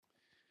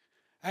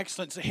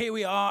Excellent. So here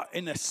we are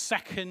in the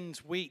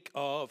second week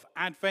of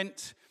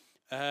Advent.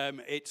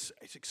 It's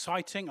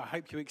exciting. I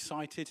hope you're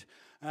excited.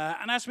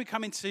 And as we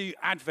come into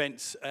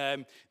Advent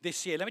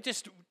this year, let me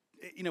just,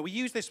 we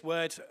use this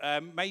word,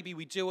 maybe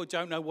we do or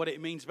don't know what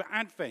it means, but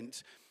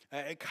Advent,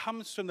 it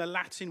comes from the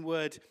Latin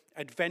word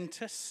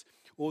adventus,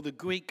 or the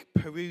Greek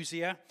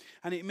parousia,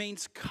 and it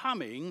means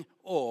coming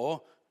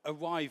or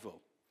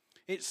arrival.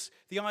 It's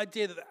the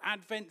idea that the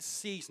Advent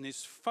season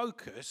is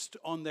focused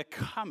on the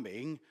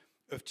coming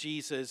of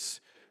Jesus,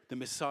 the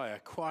Messiah,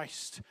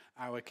 Christ,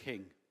 our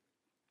King.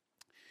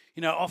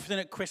 You know, often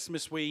at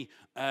Christmas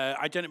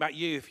I don't know about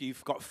you, if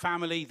you've got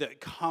family that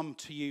come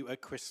to you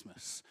at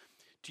Christmas,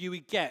 do you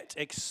get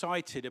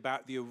excited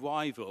about the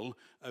arrival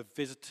of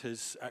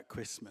visitors at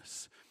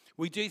Christmas?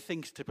 We do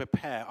things to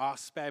prepare. Our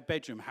spare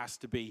bedroom has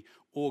to be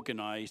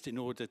organized in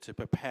order to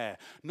prepare.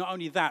 Not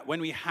only that, when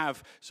we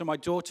have, so my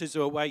daughters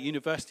are away at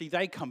university,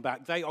 they come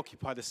back, they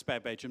occupy the spare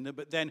bedroom,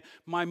 but then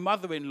my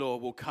mother-in-law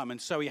will come, and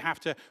so we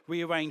have to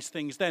rearrange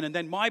things then. And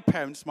then my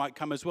parents might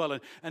come as well,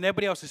 and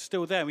everybody else is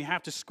still there, and we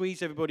have to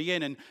squeeze everybody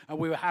in. And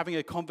we were having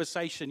a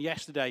conversation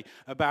yesterday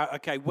about,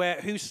 okay,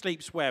 who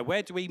sleeps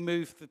where do we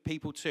move the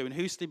people to, and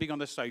who's sleeping on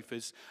the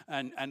sofas,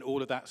 and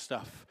all of that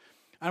stuff.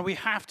 And we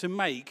have to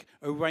make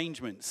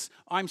arrangements.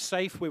 I'm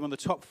safe. We're on the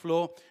top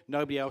floor.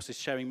 Nobody else is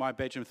sharing my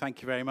bedroom.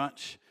 Thank you very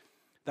much.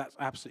 That's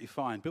absolutely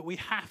fine. But we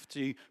have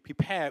to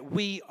prepare.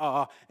 We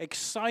are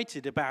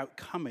excited about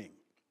coming.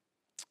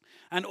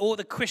 And all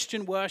the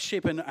Christian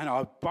worship and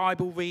our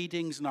Bible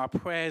readings and our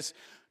prayers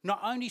not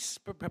only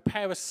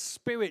prepare us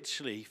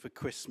spiritually for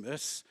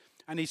Christmas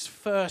and his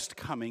first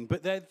coming,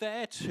 but they're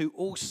there to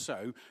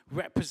also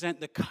represent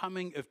the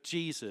coming of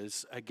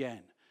Jesus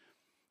again.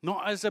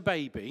 Not as a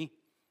baby,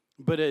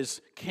 but as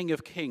King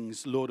of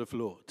Kings, Lord of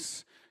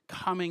Lords,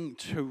 coming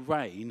to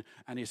reign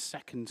and his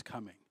second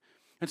coming.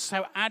 And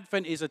so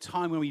Advent is a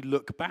time when we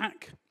look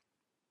back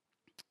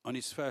on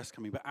his first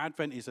coming, but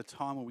Advent is a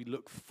time when we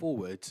look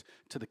forward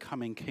to the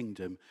coming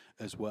kingdom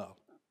as well.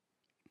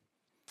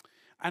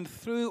 And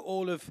through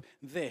all of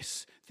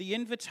this, the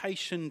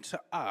invitation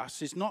to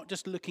us is not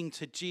just looking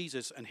to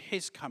Jesus and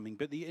his coming,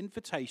 but the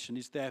invitation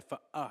is there for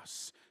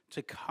us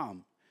to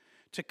come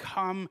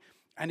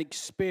and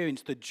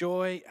experience the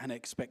joy and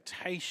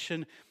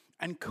expectation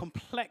and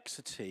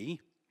complexity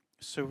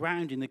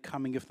surrounding the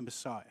coming of the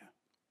Messiah.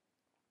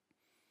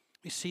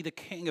 You see, the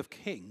King of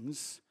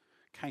Kings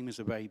came as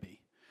a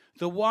baby.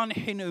 The one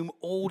in whom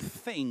all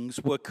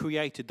things were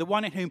created, the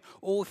one in whom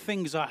all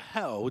things are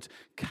held,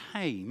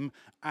 came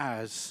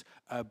as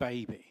a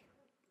baby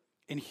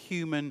in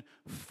human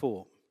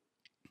form.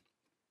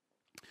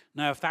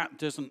 Now, if that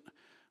doesn't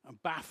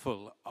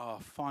baffle our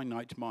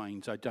finite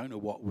minds, I don't know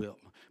what will.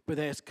 But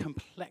there's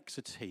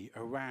complexity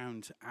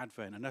around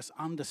Advent and us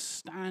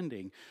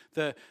understanding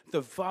the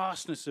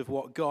vastness of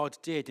what God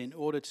did in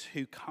order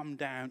to come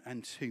down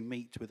and to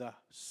meet with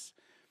us.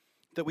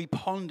 That we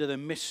ponder the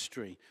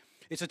mystery.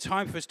 It's a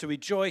time for us to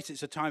rejoice,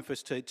 it's a time for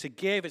us to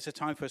give, it's a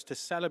time for us to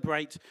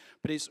celebrate,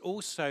 but it's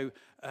also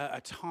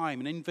a time,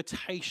 an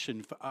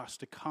invitation for us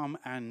to come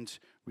and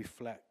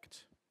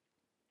reflect.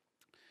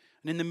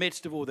 And in the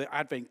midst of all the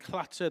Advent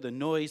clutter, the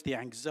noise, the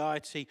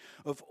anxiety,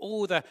 of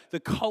all the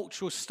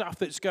cultural stuff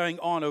that's going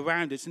on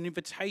around us, an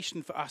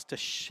invitation for us to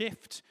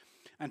shift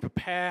and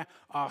prepare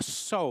our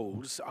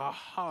souls, our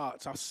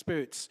hearts, our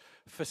spirits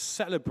for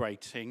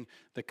celebrating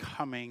the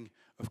coming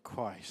of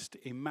Christ,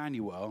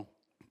 Emmanuel,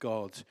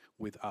 God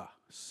with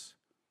us.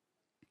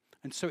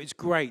 And so it's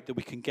great that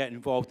we can get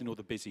involved in all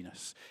the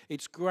busyness.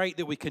 It's great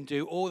that we can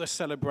do all the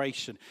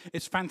celebration.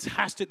 It's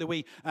fantastic that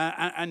we,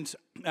 and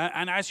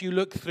as you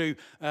look through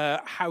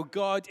how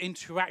God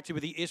interacted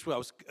with the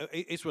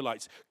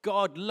Israelites,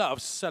 God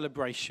loves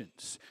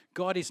celebrations.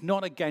 God is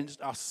not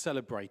against us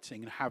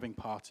celebrating and having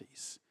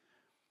parties.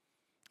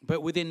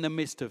 But within the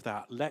midst of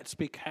that, let's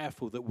be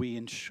careful that we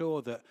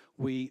ensure that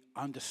we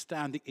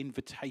understand the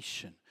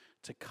invitation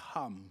to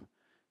come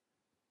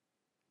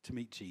to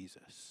meet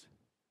Jesus.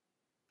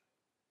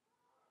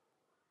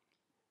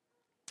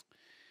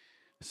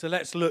 So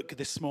let's look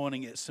this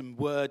morning at some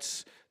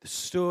words, the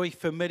story,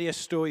 familiar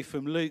story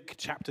from Luke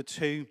chapter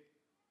 2.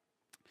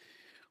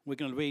 We're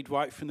going to read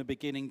right from the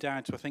beginning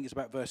down to, I think it's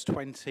about verse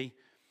 20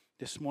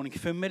 this morning.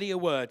 Familiar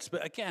words,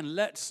 but again,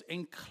 let's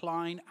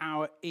incline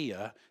our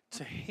ear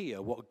to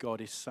hear what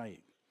God is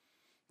saying.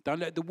 Don't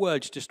let the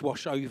words just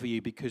wash over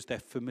you because they're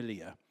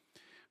familiar,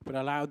 but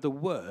allow the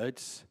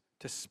words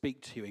to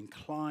speak to you.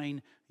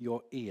 Incline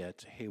your ear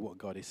to hear what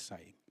God is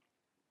saying.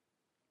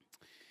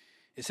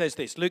 It says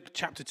this, Luke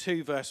chapter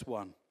 2, verse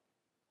 1.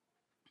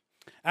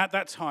 At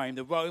that time,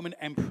 the Roman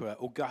Emperor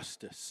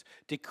Augustus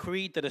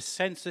decreed that a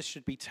census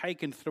should be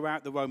taken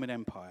throughout the Roman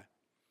Empire.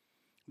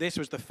 This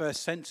was the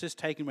first census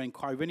taken when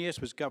Quirinius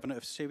was governor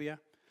of Syria.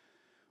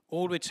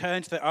 All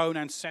returned to their own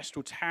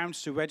ancestral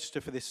towns to register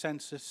for this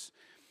census.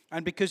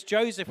 And because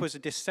Joseph was a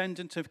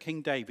descendant of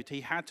King David,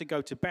 he had to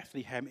go to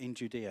Bethlehem in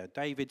Judea,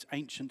 David's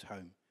ancient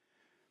home.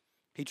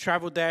 He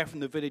traveled there from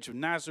the village of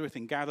Nazareth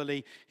in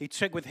Galilee. He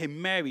took with him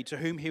Mary, to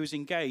whom he was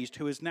engaged,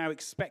 who was now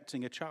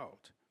expecting a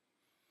child.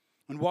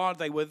 And while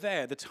they were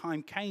there, the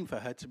time came for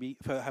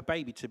her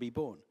baby to be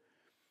born.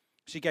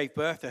 She gave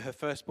birth to her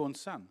firstborn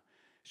son.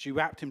 She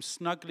wrapped him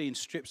snugly in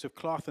strips of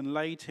cloth and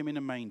laid him in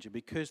a manger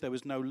because there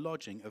was no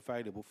lodging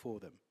available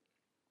for them.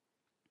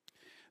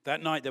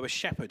 That night there were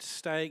shepherds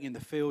staying in the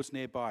fields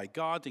nearby,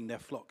 guarding their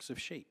flocks of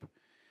sheep.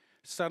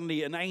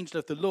 Suddenly an angel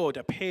of the Lord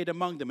appeared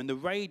among them, and the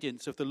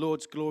radiance of the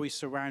Lord's glory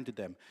surrounded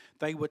them.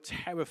 They were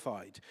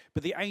terrified,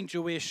 but the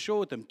angel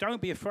reassured them.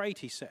 "Don't be afraid,"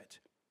 he said.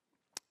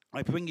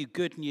 "I bring you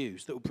good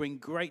news that will bring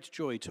great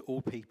joy to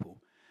all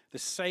people. The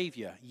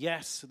Savior,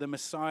 yes, the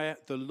Messiah,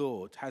 the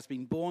Lord, has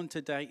been born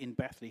today in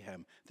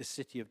Bethlehem, the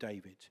city of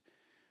David.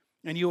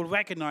 And you will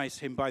recognize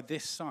him by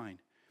this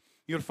sign.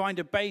 You'll find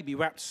a baby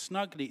wrapped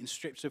snugly in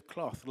strips of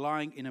cloth,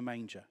 lying in a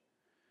manger."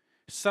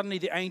 Suddenly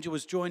the angel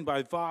was joined by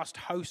a vast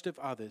host of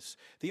others,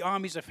 the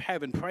armies of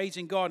heaven,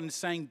 praising God and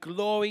saying,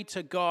 "Glory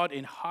to God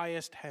in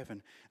highest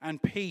heaven,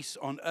 and peace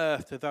on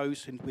earth to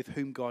those with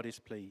whom God is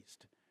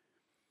pleased."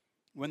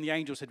 When the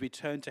angels had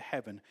returned to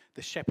heaven,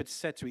 the shepherds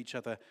said to each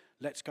other,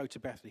 "Let's go to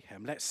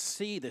Bethlehem. Let's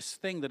see this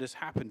thing that has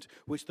happened,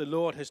 which the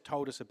Lord has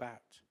told us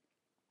about."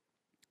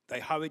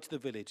 They hurried to the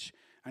village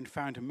and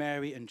found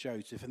Mary and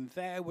Joseph, and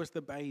there was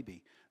the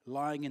baby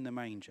lying in the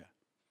manger.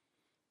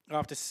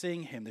 After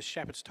seeing him, the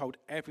shepherds told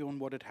everyone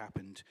what had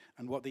happened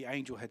and what the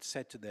angel had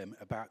said to them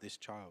about this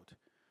child.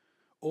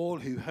 All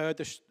who heard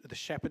the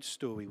shepherd's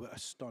story were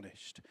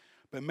astonished,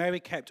 but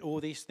Mary kept all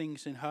these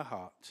things in her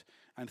heart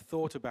and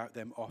thought about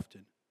them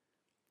often.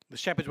 The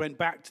shepherds went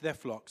back to their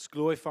flocks,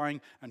 glorifying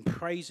and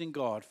praising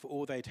God for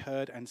all they'd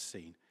heard and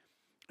seen.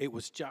 It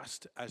was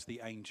just as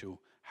the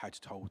angel had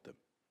told them.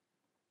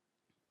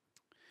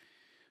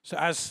 So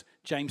as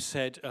James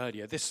said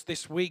earlier,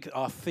 this week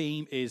our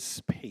theme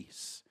is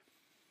peace.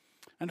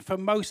 And for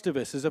most of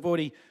us, as I've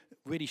already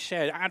really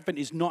shared, Advent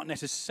is not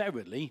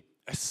necessarily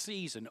a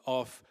season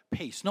of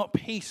peace. Not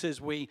peace as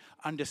we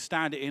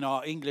understand it in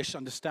our English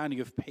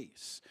understanding of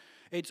peace.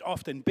 It's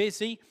often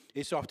busy,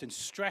 it's often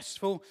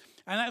stressful,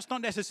 and that's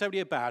not necessarily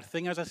a bad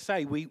thing. As I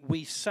say,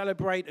 we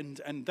celebrate,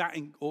 and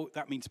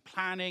that means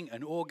planning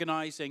and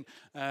organizing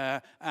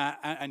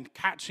and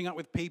catching up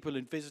with people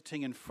and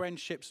visiting and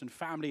friendships and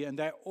family, and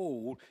they're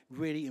all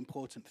really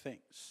important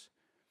things.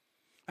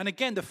 And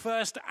again, the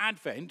first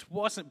Advent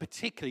wasn't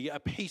particularly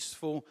a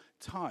peaceful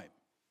time.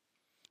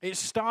 It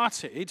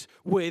started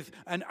with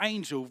an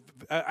angel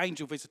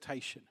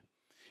visitation.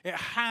 It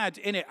had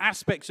in it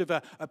aspects of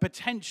a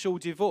potential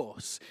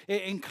divorce.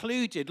 It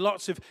included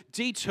lots of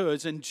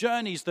detours and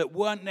journeys that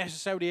weren't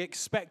necessarily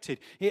expected.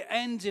 It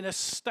ends in a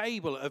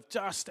stable of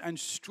dust and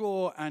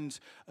straw and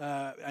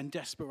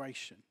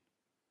desperation.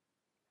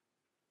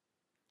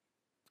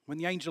 When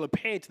the angel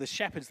appeared to the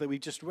shepherds that we've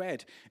just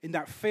read in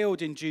that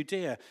field in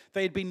Judea,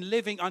 they had been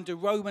living under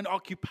Roman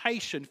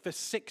occupation for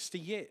 60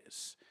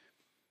 years.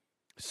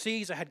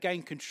 Caesar had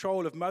gained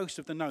control of most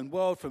of the known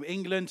world, from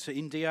England to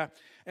India.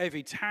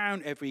 Every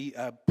town, every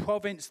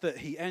province that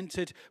he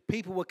entered,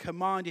 people were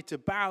commanded to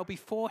bow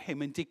before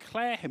him and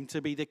declare him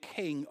to be the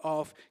King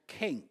of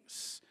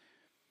Kings.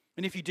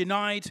 And if you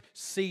denied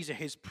Caesar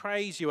his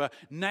praise, you were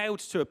nailed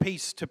to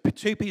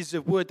two pieces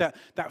of wood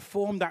that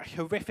formed that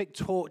horrific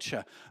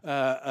torture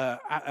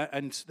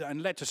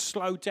and led to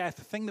slow death,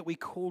 a thing that we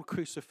call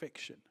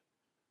crucifixion.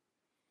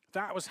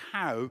 That was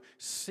how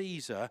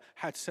Caesar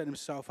had set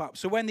himself up.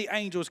 So when the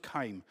angels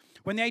came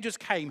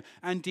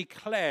and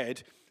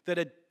declared that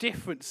a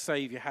different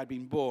Savior had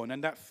been born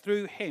and that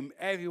through him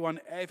everyone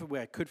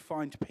everywhere could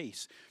find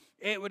peace,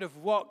 it would have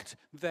rocked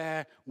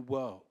their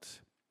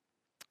world.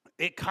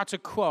 It cut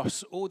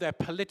across all their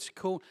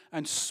political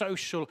and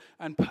social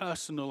and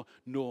personal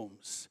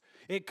norms.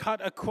 It cut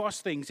across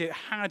things. It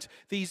had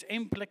these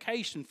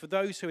implications for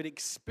those who had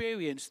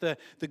experienced the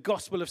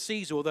gospel of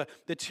Caesar, or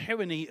the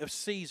tyranny of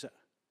Caesar.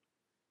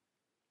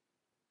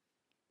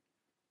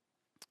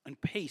 And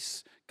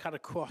peace cut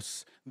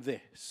across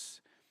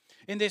this.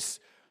 In this,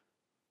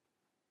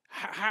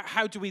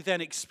 how do we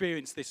then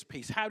experience this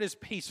peace? How does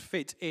peace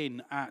fit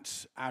in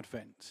at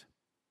Advent?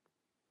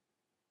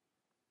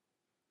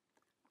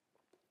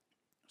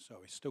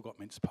 Sorry, still got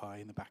mince pie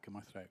in the back of my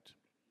throat.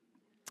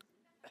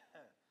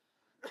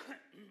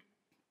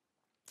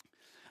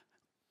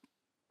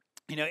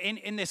 You know,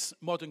 in this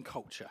modern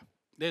culture,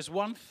 there's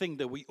one thing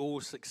that we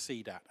all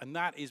succeed at, and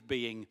that is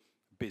being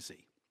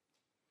busy.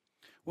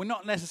 We're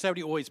not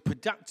necessarily always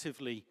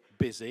productively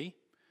busy,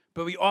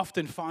 but we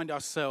often find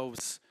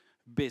ourselves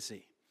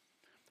busy.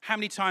 How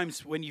many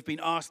times when you've been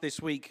asked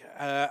this week,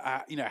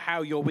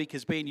 how your week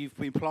has been, you've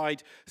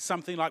replied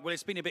something like, "Well,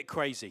 it's been a bit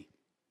crazy.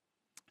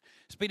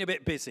 It's been a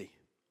bit busy."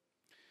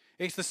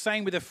 It's the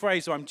same with the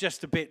phrase, "I'm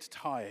just a bit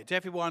tired."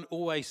 Everyone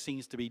always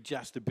seems to be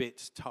just a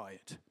bit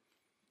tired.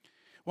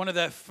 One of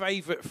the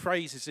favorite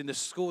phrases in the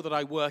school that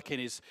I work in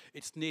is,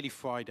 "It's nearly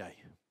Friday.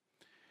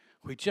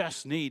 We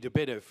just need a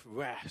bit of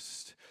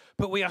rest."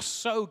 But we are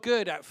so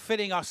good at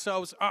filling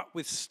ourselves up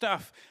with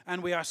stuff,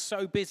 and we are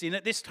so busy. And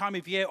at this time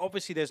of year,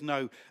 obviously, there's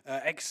no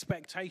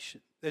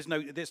expectation. That's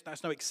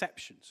no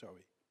exception,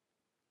 sorry.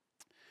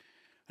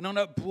 And on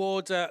a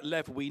broader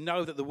level, we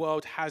know that the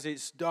world has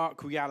its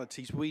dark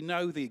realities. We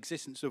know the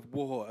existence of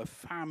war, of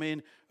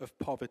famine, of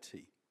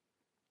poverty.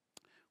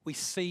 We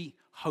see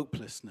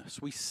hopelessness.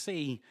 We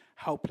see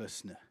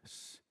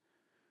helplessness.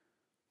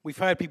 We've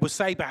heard people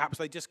say perhaps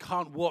they just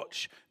can't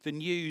watch the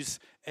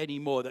news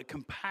anymore, that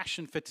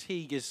compassion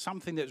fatigue is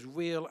something that's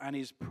real and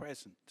is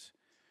present.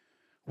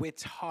 We're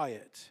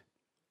tired.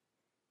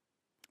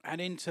 And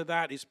into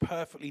that is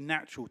perfectly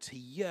natural to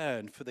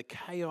yearn for the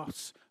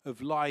chaos of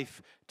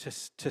life to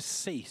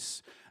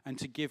cease and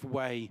to give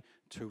way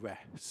to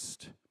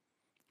rest,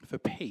 for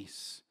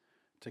peace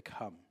to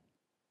come.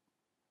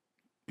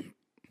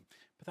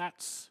 But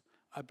that's,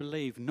 I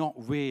believe, not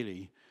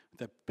really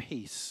the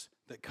peace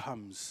that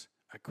comes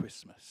at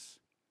Christmas.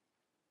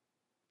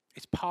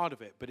 It's part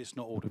of it, but it's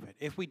not all of it.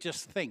 If we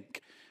just think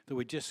that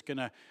we're just going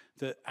to,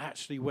 that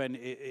actually when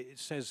it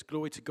says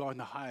glory to God in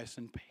the highest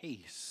and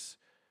peace,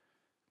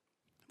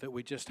 that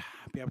we just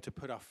be able to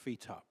put our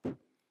feet up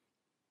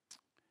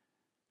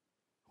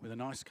with a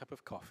nice cup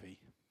of coffee,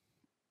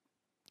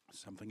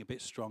 something a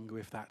bit stronger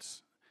if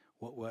that's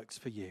what works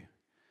for you,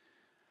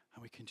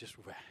 and we can just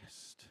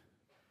rest.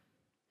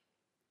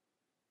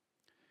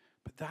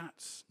 But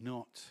that's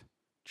not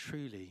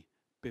truly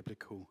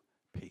biblical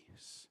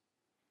peace.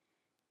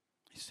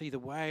 You see, the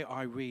way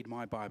I read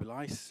my Bible,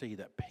 I see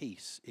that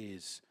peace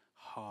is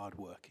hard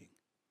working.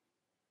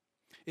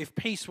 If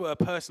peace were a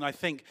person, I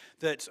think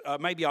that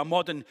maybe our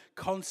modern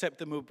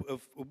concept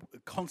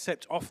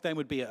of them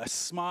would be a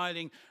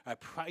smiling, a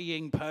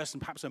praying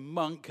person, perhaps a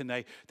monk, and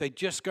they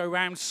just go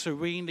around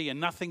serenely and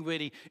nothing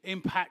really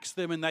impacts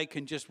them, and they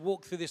can just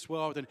walk through this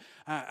world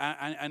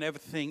and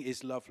everything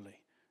is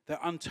lovely. They're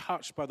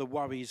untouched by the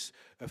worries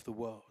of the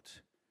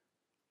world.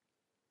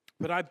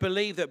 But I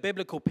believe that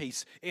biblical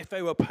peace, if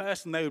they were a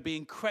person, they would be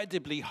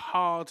incredibly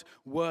hard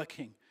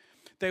working.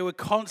 They would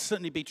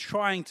constantly be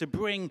trying to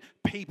bring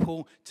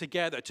people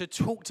together, to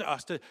talk to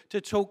us,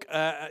 to talk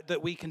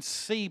that we can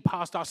see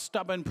past our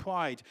stubborn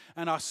pride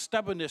and our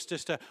stubbornness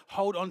just to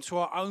hold on to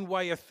our own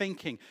way of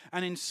thinking.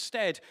 And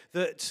instead,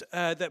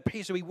 that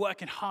peace would be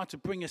working hard to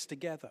bring us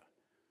together.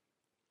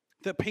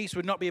 That peace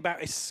would not be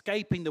about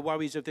escaping the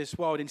worries of this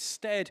world.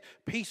 Instead,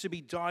 peace would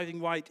be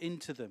diving right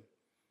into them.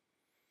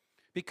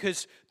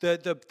 Because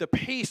the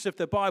peace of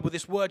the Bible,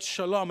 this word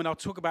shalom, and I'll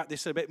talk about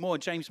this a bit more,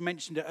 James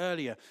mentioned it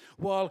earlier,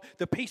 while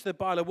the peace of the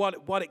Bible,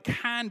 while it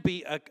can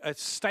be a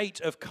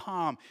state of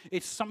calm,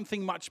 it's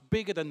something much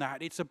bigger than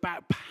that. It's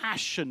about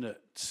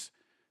passionate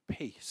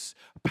peace,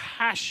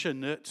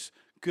 passionate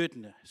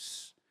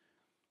goodness.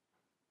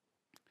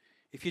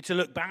 If you're to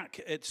look back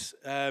at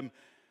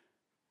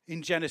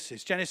in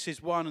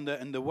Genesis 1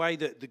 and the way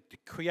that the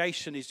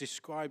creation is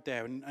described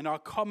there. And our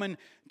common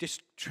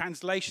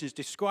translations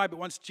describe it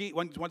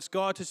once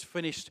God has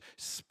finished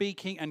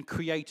speaking and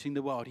creating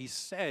the world. He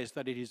says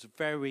that it is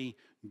very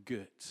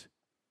good.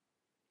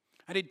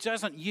 And it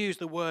doesn't use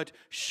the word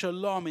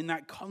shalom in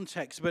that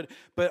context, but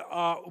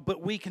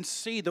we can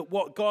see that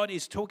what God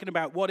is talking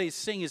about, what he's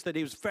saying is that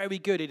it was very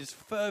good. It is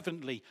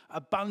fervently,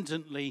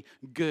 abundantly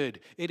good.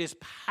 It is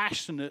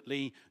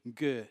passionately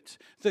good.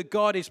 That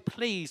God is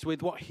pleased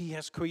with what he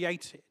has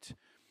created.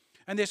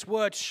 And this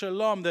word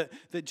shalom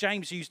that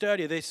James used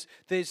earlier, it's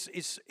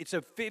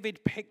a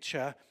vivid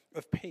picture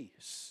of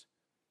peace.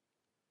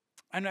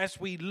 And as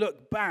we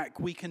look back,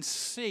 we can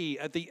see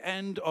at the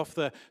end of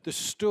the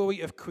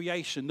story of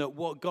creation that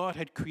what God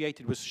had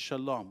created was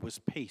shalom, was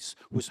peace,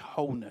 was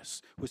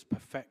wholeness, was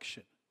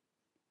perfection.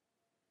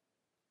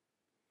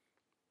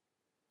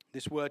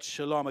 This word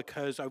shalom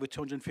occurs over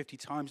 250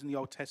 times in the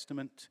Old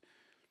Testament.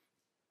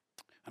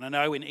 And I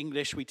know in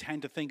English we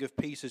tend to think of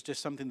peace as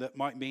just something that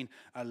might mean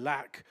a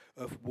lack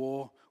of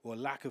war or a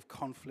lack of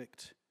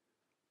conflict.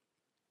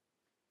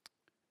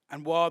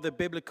 And while the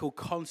biblical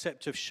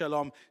concept of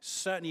shalom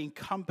certainly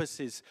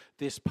encompasses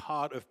this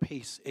part of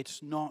peace,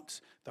 it's not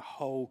the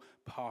whole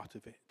part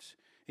of it.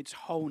 It's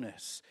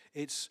wholeness,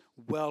 it's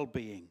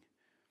well-being.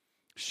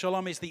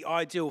 Shalom is the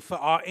ideal for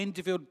our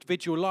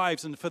individual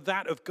lives and for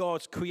that of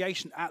God's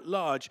creation at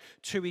large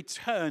to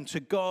return to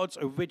God's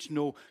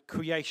original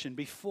creation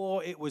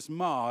before it was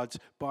marred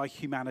by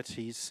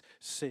humanity's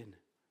sin.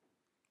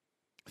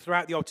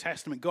 Throughout the Old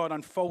Testament, God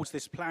unfolds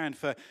this plan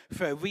for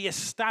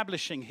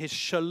re-establishing his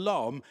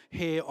shalom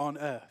here on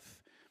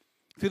earth.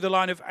 Through the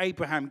line of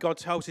Abraham, God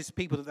tells his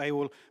people that they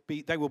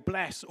will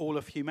bless all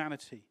of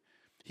humanity.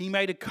 He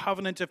made a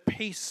covenant of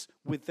peace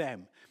with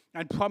them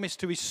and promised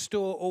to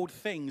restore all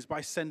things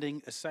by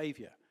sending a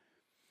Savior.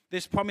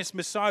 This promised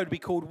Messiah would be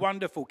called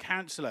Wonderful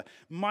Counselor,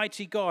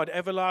 Mighty God,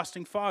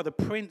 Everlasting Father,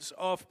 Prince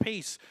of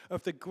Peace.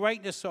 Of the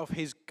greatness of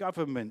his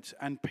government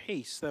and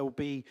peace, there will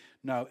be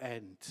no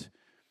end.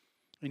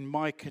 In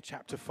Micah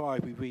chapter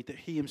 5, we read that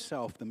he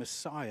himself, the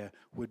Messiah,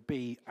 would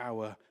be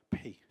our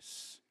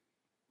peace.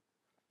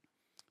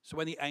 So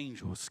when the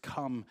angels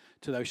come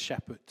to those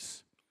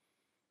shepherds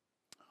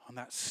on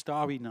that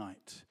starry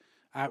night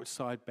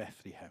outside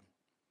Bethlehem,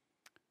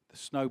 the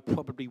snow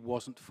probably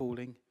wasn't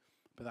falling,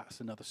 but that's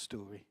another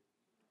story.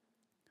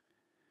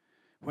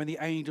 when the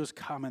angels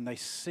come and they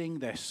sing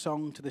their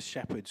song to the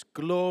shepherds,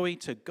 glory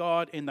to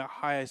God in the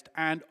highest,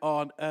 and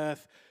on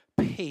earth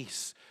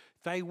peace.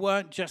 They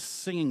weren't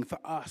just singing for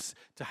us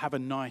to have a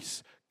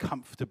nice,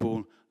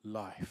 comfortable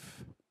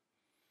life.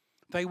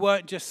 They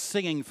weren't just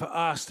singing for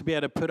us to be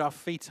able to put our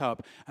feet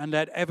up and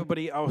let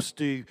everybody else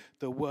do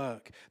the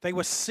work. They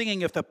were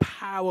singing of the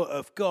power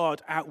of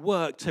God at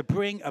work to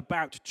bring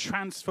about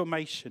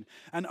transformation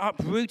and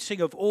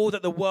uprooting of all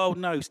that the world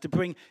knows, to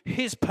bring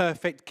his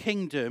perfect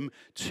kingdom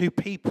to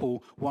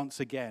people once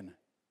again.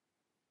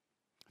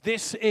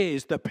 This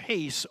is the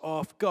peace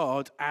of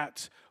God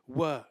at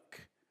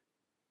work.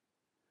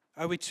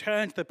 A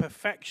return to the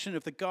perfection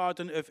of the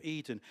Garden of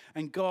Eden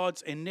and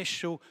God's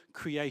initial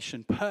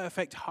creation.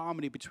 Perfect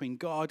harmony between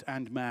God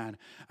and man,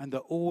 and that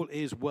all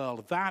is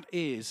well. That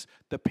is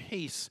the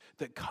peace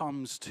that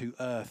comes to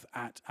earth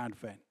at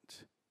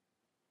Advent.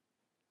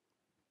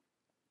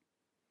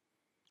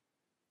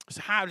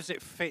 So how does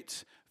it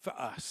fit for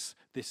us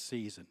this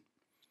season?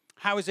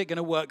 How is it going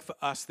to work for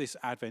us this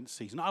Advent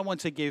season? I want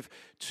to give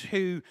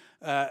two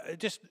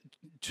hangers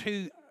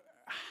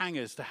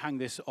to hang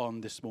this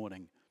on this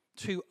morning.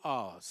 2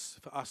 R's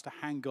for us to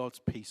hang God's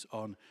peace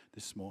on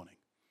this morning.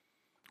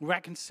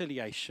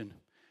 Reconciliation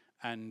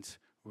and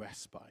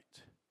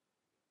respite.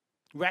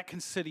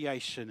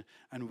 Reconciliation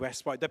and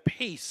respite. The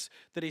peace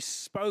that is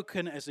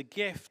spoken as a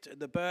gift at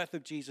the birth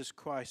of Jesus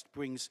Christ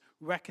brings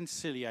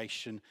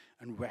reconciliation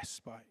and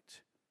respite.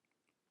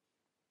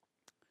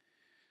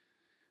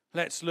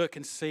 Let's look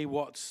and see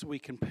what we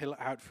can pull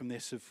out from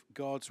this of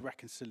God's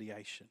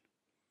reconciliation.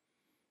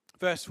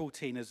 Verse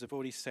 14, as I've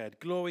already said,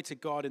 glory to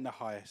God in the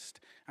highest,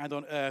 and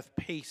on earth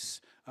peace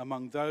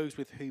among those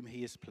with whom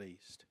he is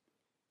pleased.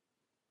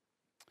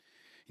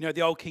 You know,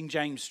 the old King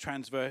James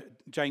The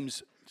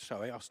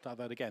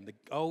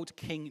old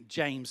King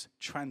James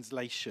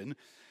translation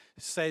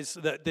says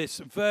that this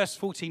verse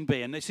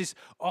 14b, and this is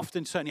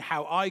often certainly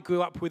how I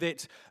grew up with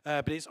it,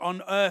 but it's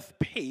on earth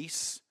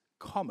peace,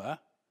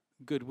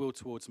 goodwill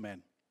towards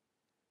men.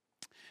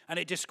 And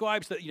it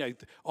describes that,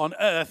 on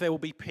earth there will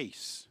be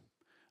peace.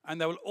 And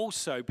there will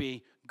also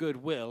be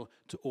goodwill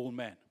to all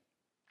men.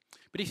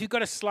 But if you've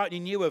got a slightly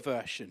newer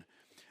version,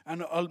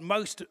 and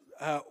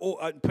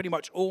pretty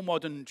much all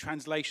modern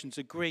translations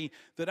agree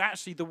that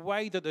actually the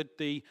way that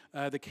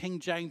the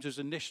King James was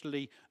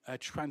initially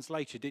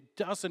translated, it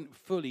doesn't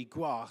fully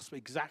grasp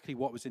exactly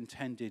what was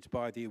intended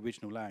by the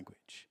original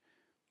language.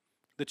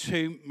 The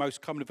 2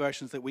 most common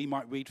versions that we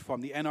might read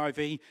from, the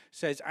NIV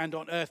says, "And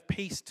on earth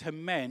peace to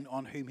men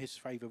on whom his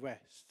favor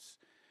rests."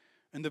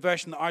 And the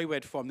version that I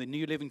read from, the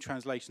New Living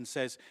Translation,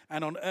 says,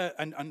 "And on earth,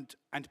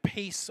 and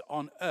peace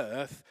on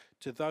earth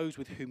to those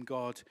with whom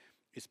God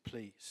is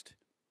pleased."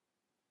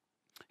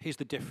 Here's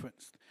the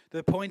difference.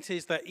 The point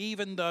is that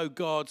even though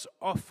God's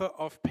offer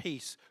of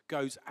peace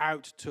goes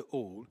out to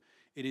all,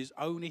 it is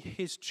only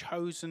his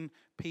chosen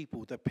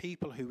people, the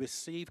people who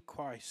receive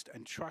Christ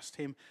and trust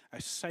him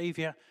as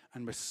Savior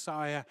and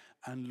Messiah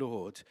and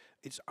Lord.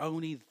 It's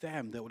only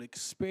them that will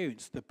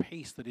experience the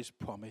peace that is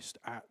promised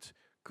at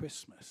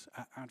Christmas,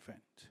 at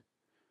Advent.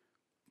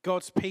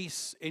 God's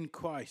peace in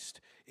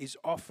Christ is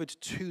offered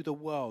to the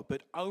world,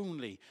 but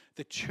only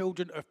the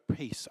children of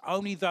peace,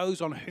 only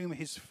those on whom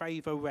his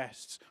favor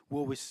rests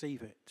will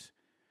receive it.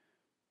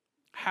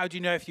 How do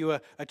you know if you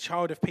are a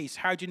child of peace?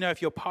 How do you know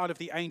if you're part of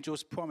the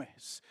angel's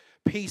promise?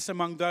 Peace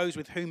among those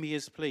with whom he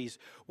is pleased.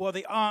 Well,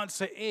 the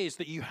answer is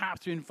that you have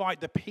to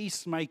invite the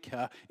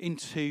peacemaker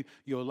into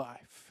your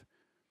life.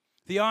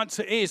 The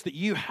answer is that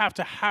you have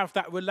to have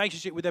that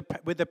relationship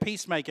with the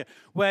peacemaker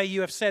where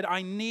you have said,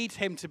 I need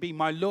him to be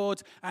my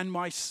Lord and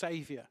my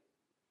Savior.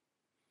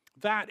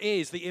 That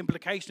is the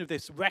implication of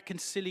this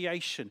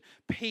reconciliation,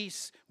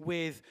 peace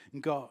with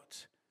God.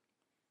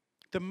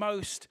 The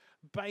most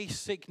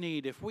basic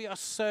need, if we are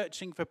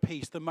searching for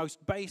peace, the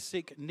most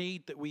basic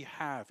need that we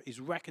have is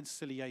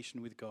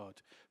reconciliation with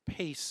God,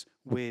 peace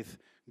with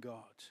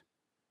God.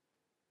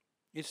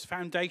 It's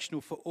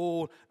foundational for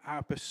all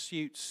our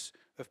pursuits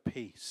of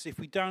peace. If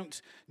we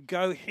don't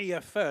go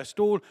here first,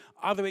 all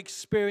other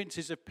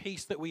experiences of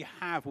peace that we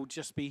have will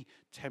just be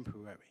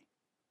temporary.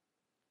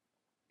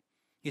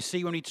 You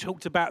see, when we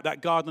talked about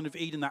that Garden of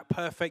Eden, that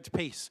perfect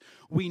peace,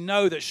 we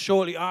know that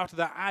shortly after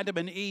that, Adam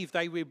and Eve,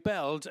 they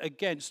rebelled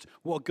against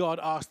what God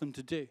asked them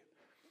to do.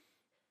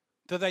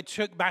 That they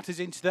took matters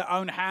into their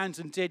own hands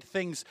and did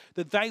things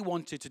that they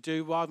wanted to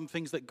do rather than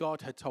things that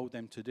God had told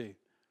them to do.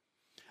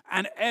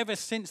 And ever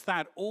since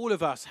that, all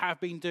of us have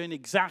been doing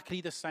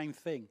exactly the same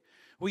thing.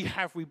 We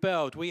have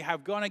rebelled. We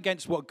have gone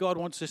against what God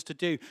wants us to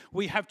do.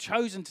 We have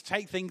chosen to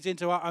take things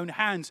into our own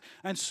hands.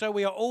 And so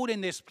we are all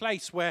in this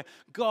place where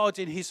God,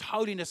 in his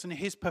holiness and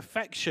his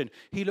perfection,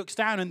 he looks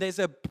down and there's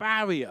a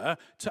barrier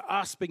to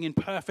us being in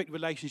perfect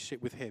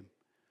relationship with him.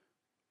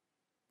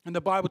 And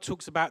the Bible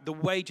talks about the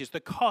wages, the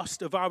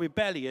cost of our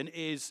rebellion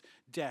is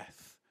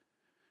death.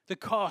 The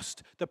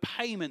cost, the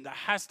payment that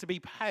has to be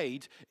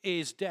paid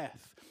is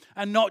death.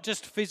 And not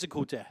just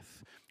physical death.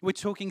 We're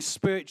talking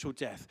spiritual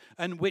death,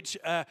 and which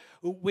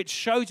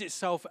shows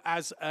itself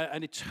as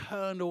an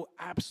eternal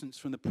absence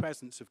from the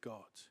presence of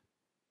God.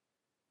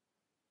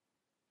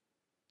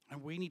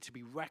 And we need to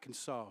be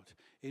reconciled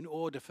in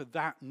order for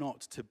that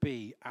not to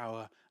be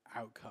our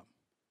outcome.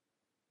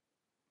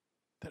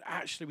 That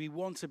actually we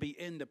want to be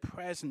in the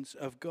presence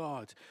of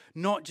God,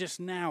 not just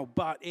now,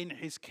 but in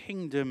his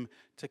kingdom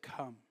to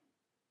come.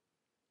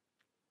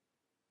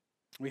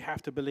 We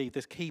have to believe.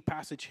 This key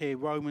passage here,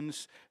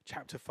 Romans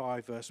chapter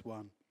 5, verse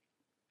 1,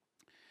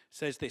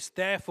 says this: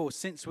 therefore,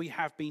 since we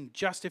have been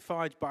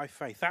justified by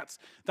faith,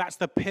 that's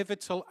the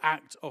pivotal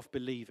act of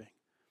believing,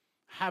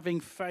 having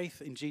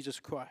faith in Jesus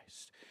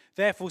Christ.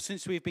 Therefore,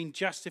 since we've been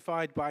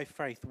justified by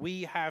faith,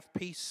 we have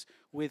peace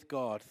with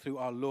God through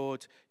our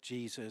Lord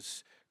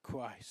Jesus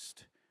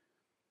Christ.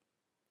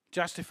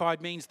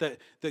 Justified means that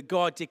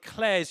God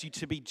declares you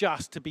to be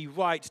just, to be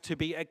right, to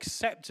be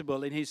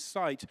acceptable in his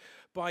sight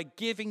by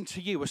giving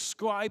to you,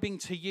 ascribing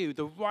to you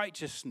the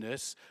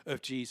righteousness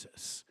of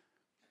Jesus.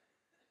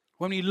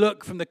 When we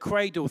look from the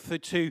cradle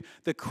to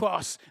the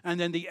cross and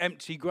then the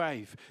empty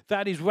grave,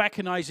 that is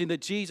recognizing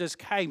that Jesus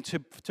came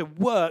to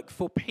work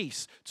for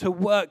peace, to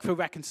work for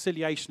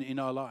reconciliation in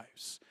our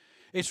lives.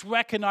 It's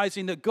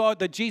recognizing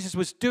that Jesus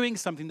was doing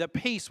something, that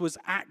peace was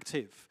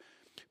active.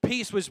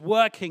 Peace was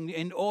working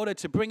in order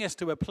to bring us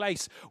to a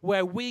place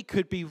where we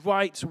could be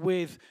right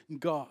with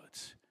God.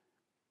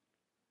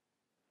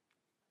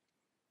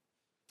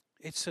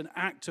 It's an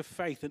act of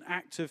faith, an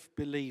act of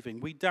believing.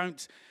 We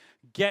don't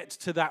get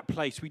to that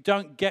place. We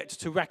don't get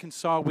to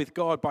reconcile with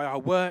God by our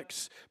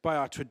works, by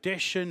our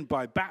tradition,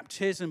 by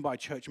baptism, by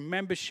church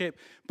membership,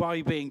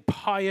 by being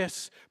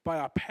pious, by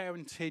our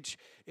parentage.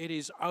 It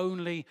is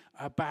only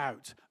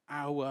about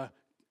our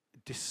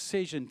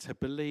decision to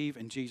believe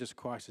in Jesus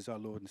Christ as our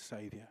Lord and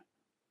Savior.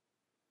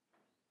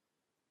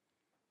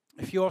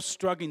 If you're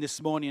struggling this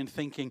morning and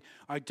thinking,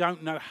 I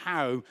don't know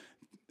how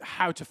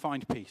to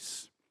find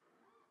peace.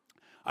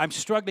 I'm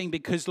struggling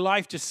because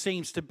life just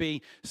seems to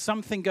be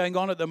something going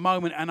on at the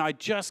moment and I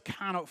just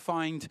cannot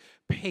find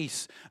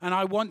peace. And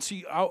I want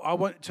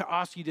to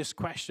ask you this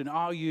question: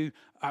 are you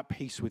at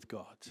peace with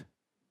God?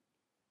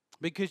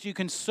 Because you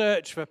can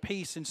search for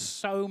peace in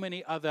so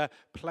many other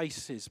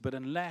places, but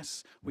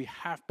unless we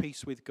have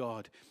peace with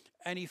God,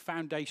 any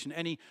foundation,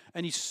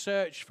 any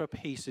search for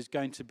peace is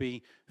going to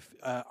be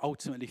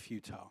ultimately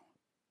futile.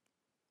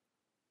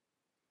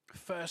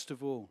 First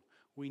of all,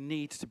 we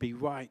need to be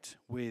right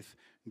with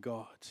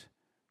God.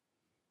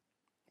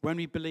 When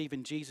we believe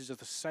in Jesus as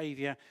the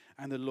Savior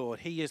and the Lord,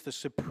 he is the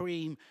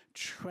supreme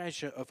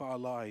treasure of our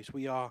lives.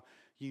 We are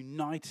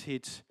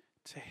united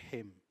to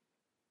him.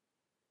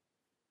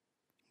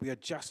 We are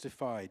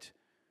justified,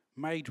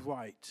 made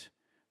right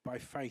by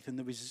faith, and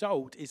the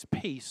result is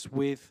peace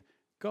with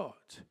God.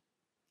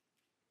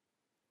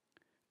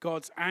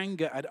 God's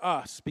anger at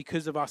us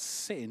because of our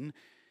sin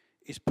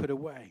is put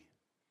away.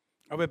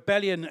 Our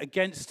rebellion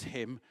against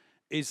him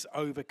is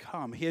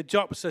overcome. He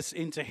adopts us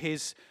into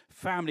his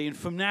family, and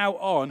from now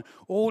on,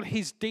 all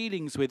his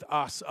dealings with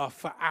us are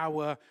for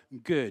our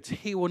good.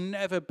 He will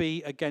never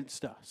be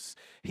against us.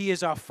 He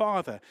is our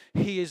Father.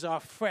 He is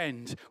our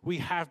friend. We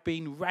have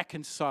been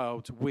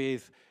reconciled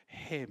with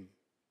him.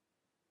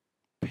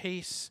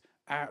 Peace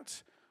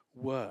at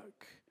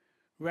work.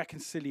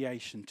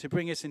 Reconciliation, to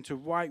bring us into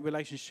right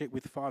relationship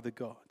with Father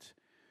God.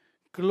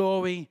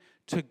 Glory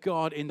to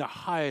God in the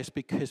highest,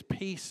 because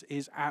peace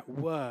is at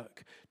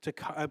work.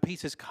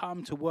 Peace has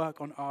come to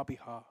work on our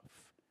behalf.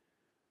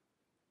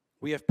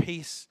 We have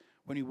peace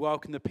when we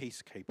welcome the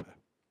peacekeeper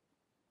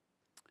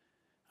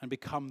and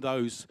become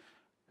those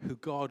who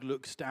God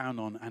looks down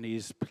on and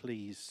is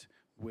pleased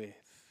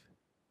with.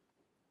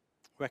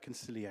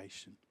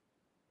 Reconciliation.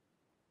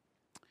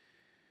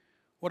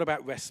 What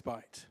about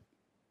respite?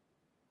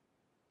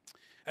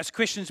 As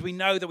Christians, we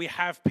know that we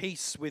have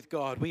peace with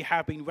God. We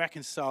have been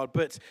reconciled,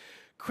 but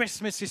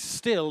Christmas is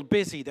still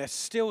busy. There's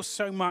still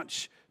so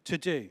much to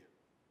do.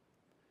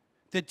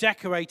 The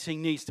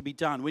decorating needs to be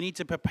done. We need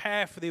to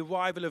prepare for the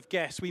arrival of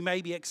guests. We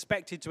may be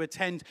expected to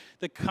attend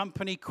the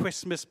company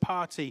Christmas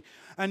party.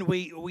 And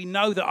we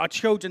know that our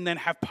children then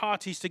have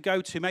parties to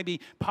go to,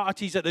 maybe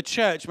parties at the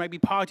church, maybe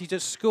parties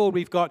at school.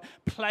 We've got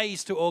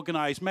plays to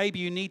organize. Maybe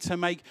you need to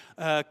make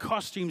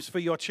costumes for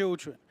your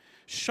children.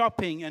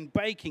 Shopping and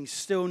baking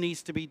still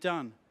needs to be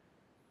done.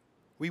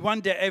 We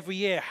wonder every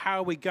year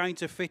how we're going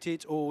to fit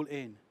it all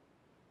in.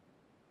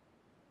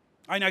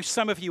 I know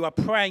some of you are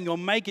praying you'll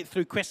make it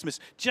through Christmas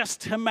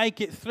just to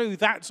make it through.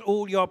 That's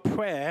all your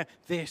prayer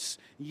this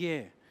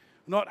year.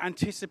 Not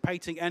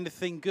anticipating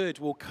anything good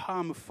will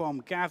come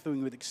from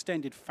gathering with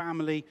extended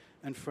family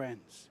and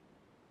friends.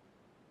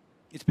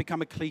 It's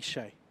become a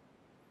cliche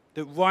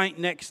that right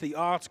next to the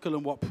article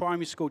on what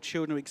primary school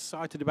children are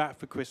excited about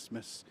for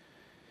Christmas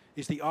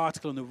is the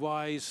article on the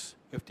rise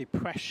of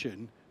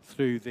depression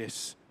through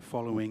this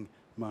following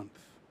month.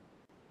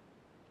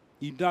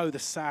 You know the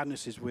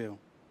sadness is real.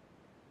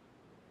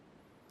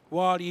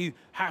 While you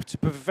have to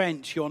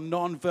prevent your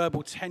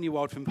non-verbal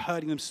 10-year-old from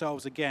hurting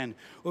themselves again,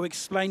 or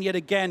explain yet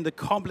again the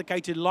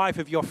complicated life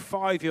of your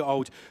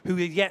 5-year-old who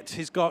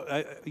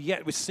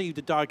yet received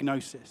a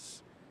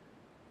diagnosis.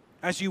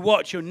 As you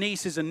watch your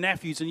nieces and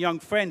nephews and young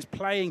friends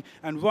playing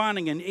and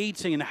running and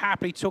eating and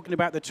happily talking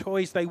about the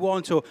toys they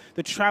want or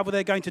the travel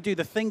they're going to do,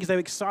 the things they're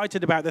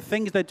excited about, the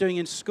things they're doing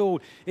in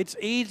school, it's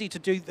easy to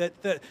do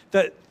the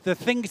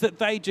things that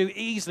they do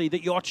easily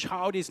that your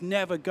child is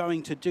never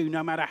going to do,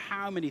 no matter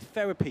how many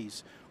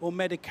therapies or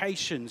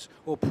medications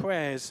or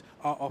prayers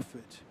are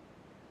offered.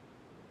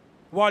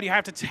 While you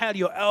have to tell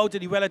your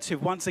elderly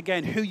relative once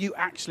again who you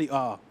actually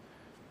are,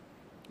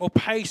 or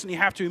patiently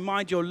have to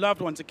remind your loved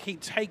one to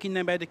keep taking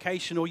their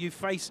medication, or you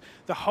face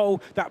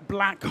that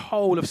black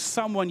hole of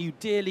someone you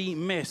dearly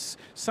miss,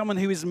 someone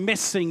who is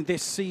missing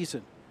this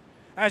season.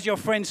 As your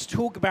friends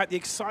talk about the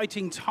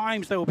exciting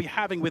times they will be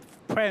having with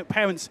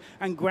parents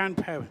and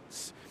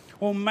grandparents.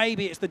 Or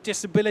maybe it's the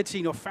disability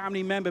in your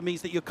family member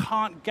means that you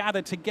can't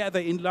gather together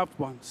in loved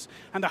ones.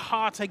 And the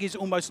heartache is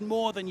almost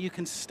more than you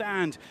can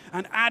stand.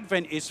 And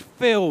Advent is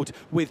filled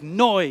with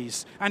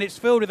noise. And it's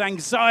filled with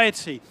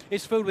anxiety.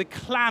 It's filled with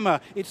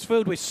clamor. It's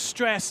filled with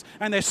stress.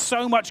 And there's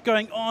so much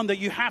going on that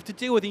you have to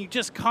deal with. And you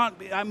just can't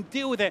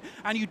deal with it.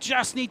 And you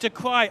just need to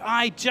cry,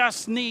 I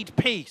just need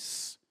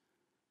peace.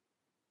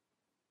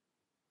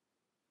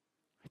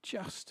 I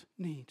just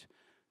need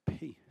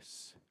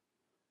peace.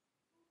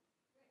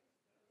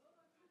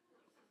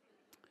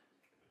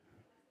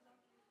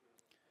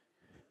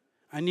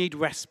 I need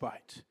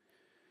respite.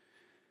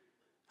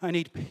 I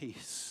need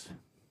peace.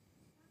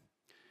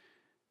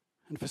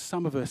 And for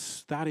some of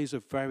us, that is a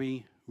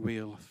very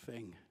real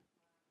thing.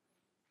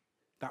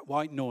 That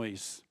white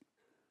noise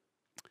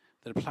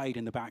that are played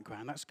in the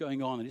background, that's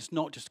going on. And it's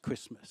not just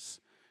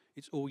Christmas.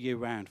 It's all year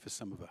round for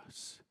some of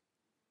us.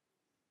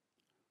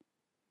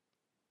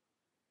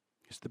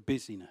 It's the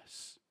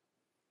busyness.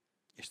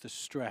 It's the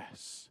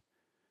stress,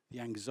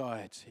 the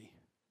anxiety.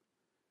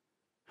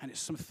 And it's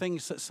some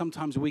things that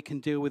sometimes we can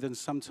deal with and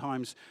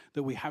sometimes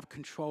that we have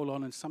control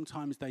on and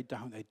sometimes they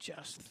don't. They're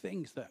just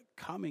things that are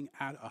coming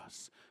at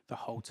us the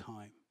whole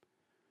time.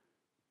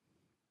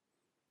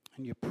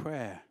 And your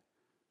prayer,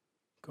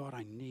 God,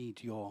 I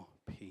need your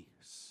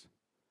peace.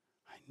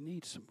 I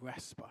need some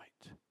respite.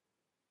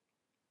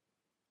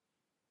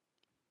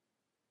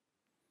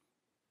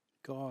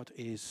 God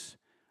is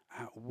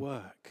at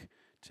work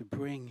to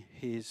bring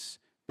his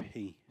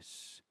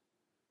peace.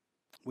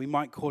 We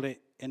might call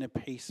it inner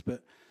peace,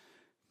 but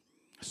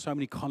so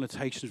many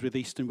connotations with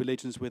Eastern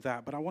religions with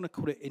that. But I want to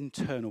call it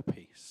internal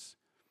peace.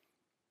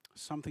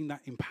 Something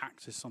that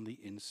impacts us on the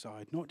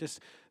inside, not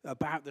just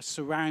about the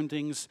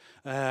surroundings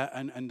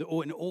and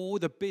all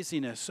the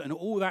busyness and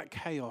all that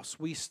chaos.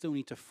 We still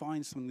need to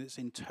find something that's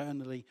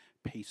internally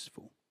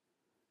peaceful.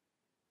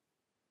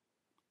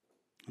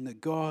 And that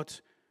God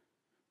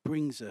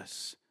brings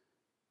us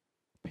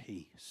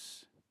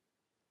peace.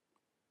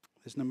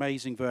 There's an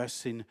amazing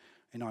verse in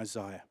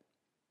Isaiah.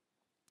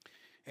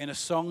 In a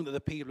song that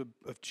the people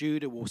of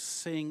Judah will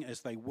sing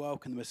as they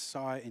welcome the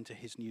Messiah into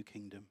his new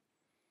kingdom.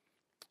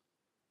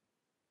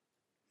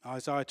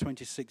 Isaiah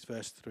 26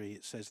 verse 3,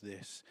 it says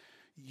this: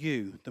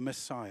 You, the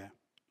Messiah,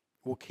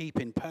 will keep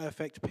in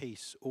perfect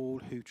peace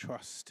all who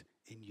trust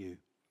in you,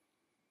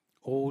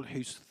 all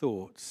whose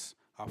thoughts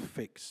are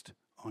fixed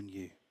on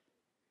you.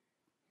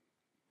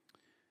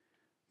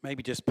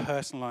 Maybe just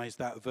personalize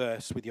that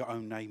verse with your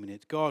own name in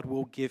it. God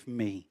will give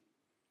me,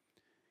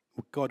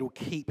 God will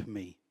keep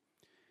me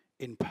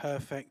in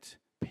perfect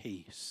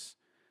peace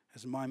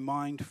as my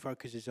mind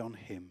focuses on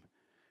him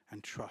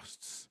and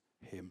trusts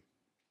him.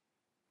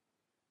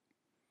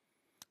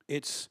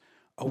 It's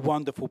a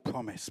wonderful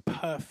promise,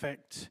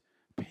 perfect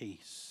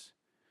peace.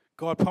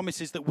 God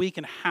promises that we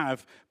can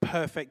have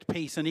perfect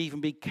peace and even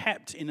be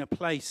kept in a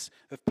place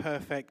of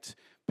perfect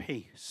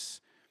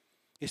peace.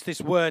 It's this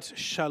word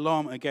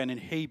shalom again in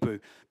Hebrew,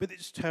 but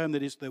this term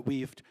that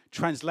we've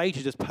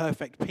translated as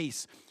perfect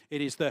peace,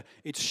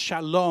 it's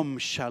shalom,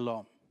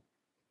 shalom.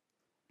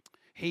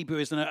 Hebrew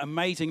is an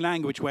amazing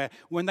language where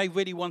when they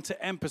really want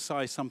to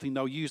emphasize something,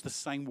 they'll use the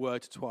same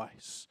word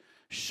twice.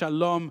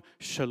 Shalom,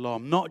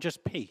 shalom. Not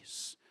just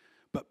peace,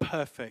 but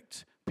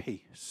perfect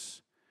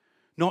peace.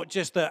 Not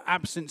just the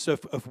absence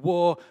of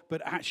war,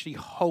 but actually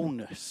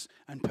wholeness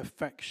and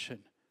perfection.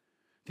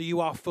 That you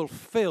are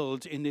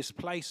fulfilled in this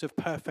place of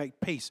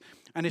perfect peace.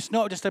 And it's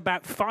not just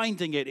about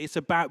finding it, it's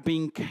about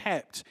being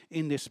kept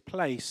in this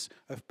place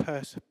of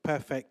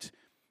perfect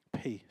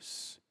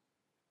peace.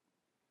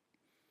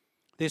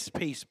 This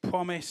peace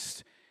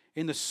promised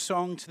in the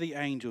song to the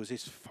angels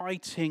is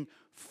fighting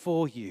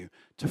for you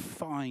to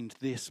find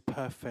this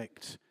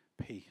perfect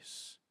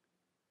peace.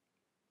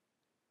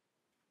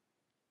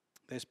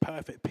 There's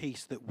perfect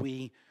peace that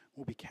we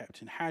will be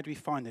kept in. How do we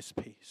find this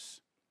peace?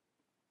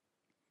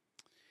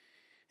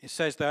 It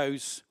says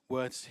those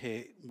words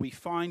here: we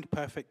find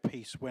perfect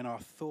peace when our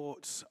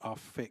thoughts are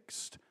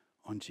fixed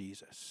on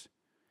Jesus.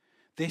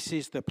 This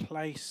is the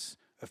place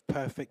of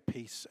perfect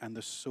peace and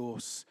the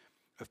source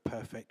of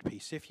perfect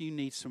peace. If you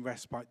need some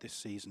respite this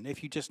season,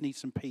 if you just need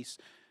some peace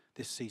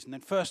this season,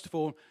 then first of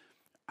all,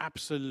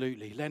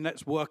 absolutely, then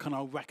let's work on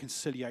our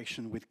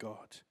reconciliation with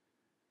God.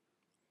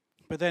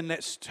 But then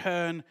let's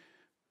turn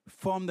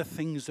from the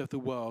things of the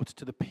world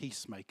to the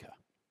peacemaker.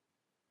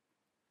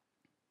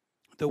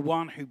 the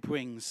one who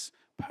brings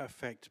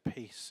perfect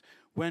peace.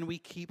 When we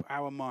keep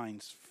our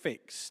minds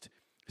fixed,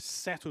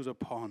 settled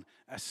upon,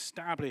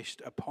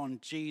 established upon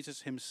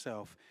Jesus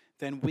himself,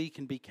 then we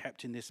can be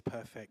kept in this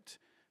perfect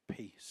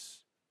peace.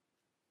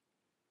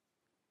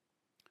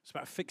 It's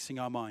about fixing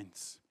our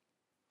minds.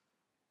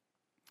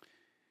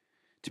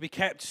 To be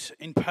kept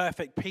in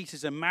perfect peace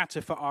is a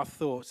matter for our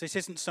thoughts. This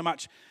isn't so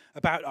much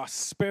about our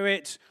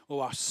spirit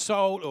or our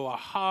soul or our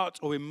heart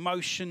or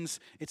emotions.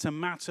 It's a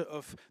matter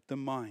of the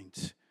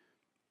mind.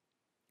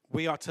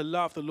 We are to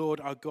love the Lord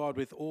our God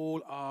with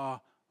all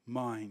our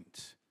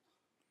mind.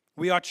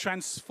 We are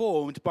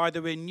transformed by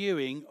the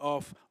renewing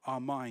of our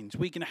minds.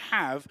 We can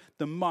have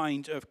the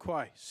mind of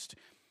Christ.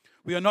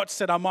 We are not to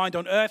set our mind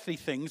on earthly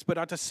things, but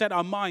are to set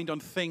our mind on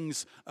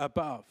things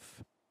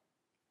above.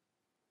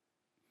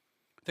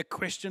 The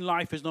Christian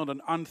life is not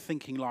an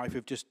unthinking life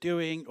of just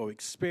doing or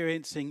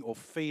experiencing or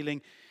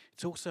feeling.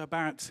 It's also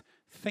about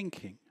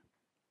thinking.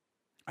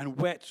 And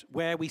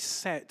where we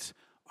set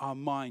our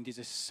mind is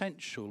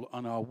essential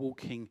on our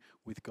walking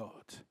with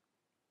God.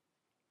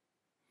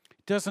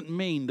 It doesn't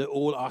mean that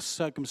all our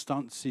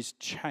circumstances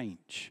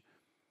change,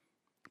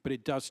 but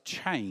it does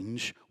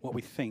change what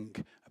we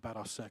think about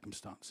our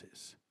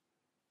circumstances.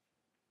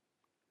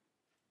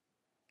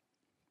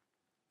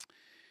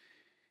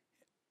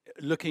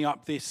 Looking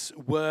up this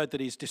word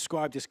that is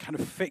described as kind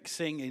of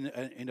fixing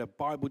in a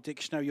Bible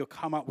dictionary, you'll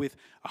come up with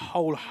a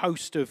whole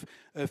host of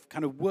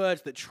kind of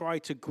words that try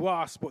to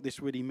grasp what this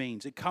really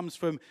means. It comes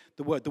from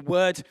the word. The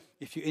word,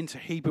 if you're into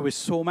Hebrew, is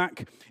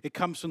somak. It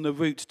comes from the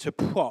root to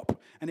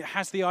prop, and it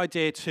has the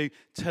idea to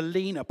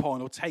lean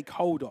upon or take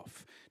hold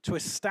of, to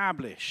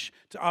establish,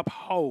 to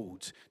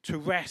uphold, to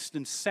rest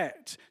and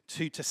set,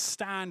 to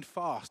stand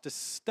fast, to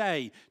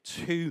stay,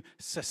 to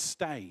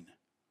sustain.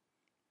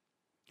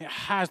 It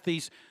has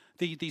these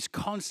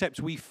concepts.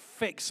 We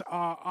fix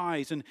our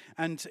eyes,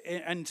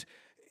 and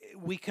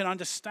we can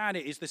understand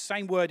it is the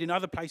same word in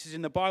other places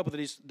in the Bible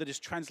that is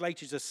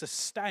translated as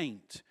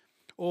sustained,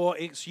 or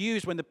it's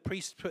used when the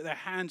priests put their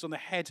hands on the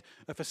head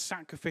of a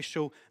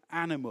sacrificial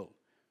animal,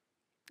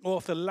 or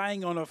of the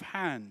laying on of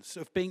hands,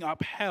 of being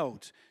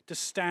upheld, to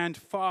stand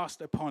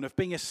fast upon, of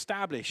being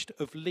established,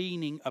 of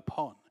leaning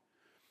upon.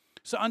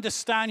 So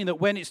understanding that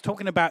when it's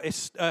talking about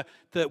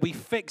that we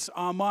fix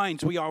our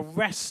minds, we are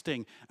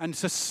resting and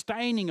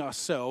sustaining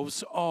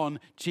ourselves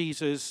on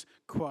Jesus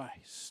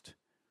Christ.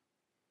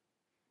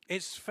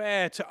 It's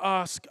fair to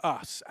ask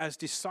us as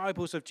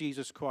disciples of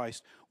Jesus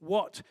Christ,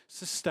 what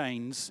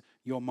sustains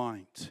your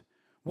mind?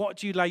 What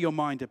do you lay your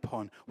mind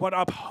upon? What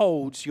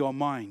upholds your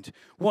mind?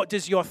 What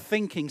does your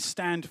thinking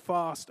stand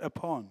fast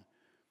upon?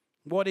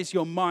 What is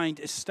your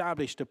mind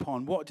established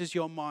upon? What does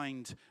your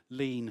mind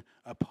lean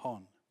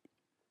upon?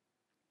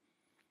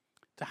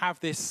 To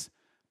have this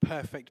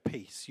perfect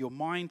peace, your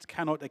mind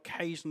cannot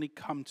occasionally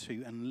come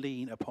to and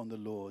lean upon the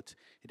Lord.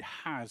 It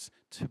has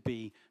to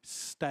be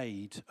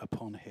stayed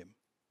upon him.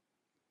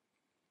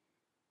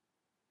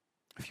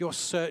 If you're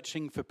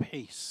searching for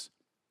peace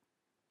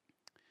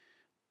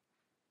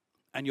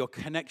and your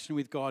connection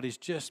with God is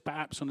just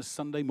perhaps on a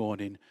Sunday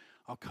morning,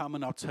 I'll come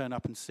and I'll turn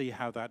up and see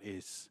how that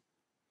is.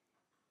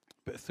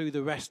 But through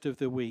the rest of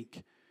the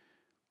week,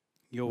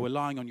 you're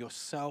relying on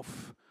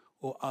yourself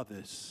or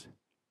others,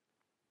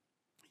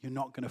 you're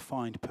not going to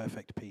find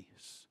perfect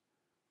peace.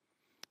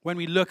 When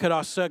we look at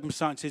our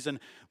circumstances, and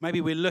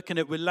maybe we're looking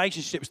at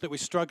relationships that we're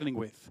struggling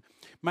with.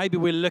 Maybe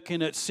we're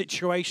looking at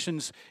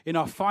situations in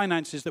our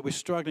finances that we're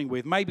struggling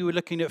with. Maybe we're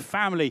looking at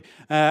family.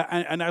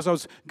 And as I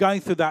was going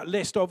through that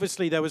list,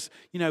 obviously there was,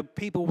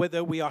 people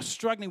whether we are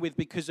struggling with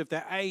because of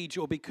their age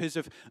or because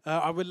of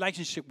our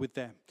relationship with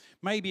them.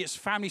 Maybe it's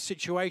family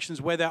situations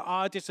where there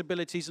are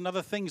disabilities and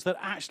other things that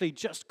actually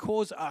just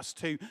cause us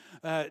to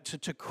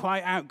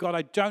cry out, God,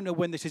 I don't know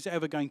when this is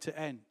ever going to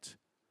end.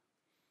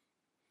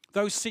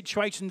 Those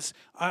situations,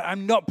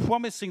 I'm not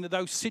promising that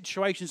those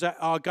situations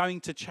are going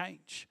to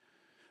change.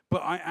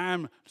 But I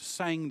am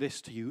saying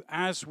this to you,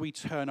 as we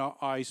turn our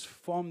eyes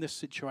from this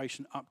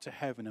situation up to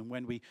heaven, and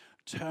when we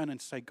turn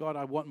and say, God,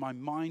 I want my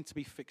mind to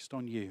be fixed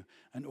on you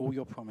and all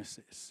your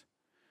promises.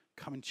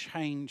 Come and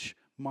change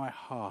my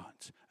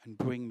heart and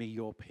bring me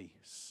your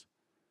peace.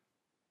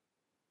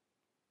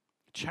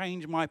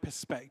 Change my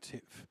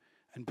perspective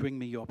and bring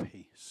me your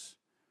peace.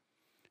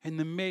 In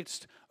the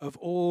midst of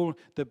all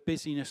the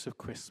busyness of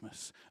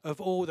Christmas, of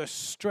all the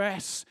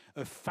stress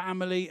of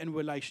family and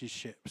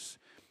relationships,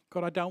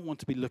 God, I don't want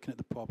to be looking at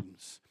the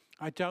problems.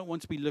 I don't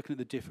want to be looking at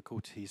the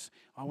difficulties.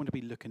 I want to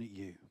be looking at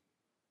you.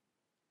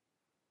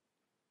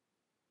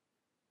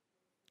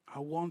 I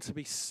want to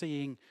be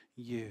seeing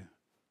you.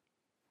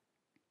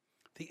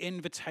 The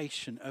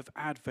invitation of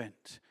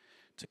Advent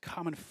to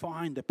come and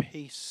find the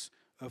peace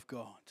of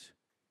God.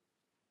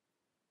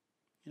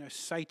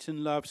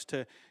 Satan loves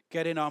to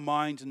get in our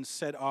minds and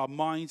set our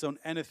minds on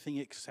anything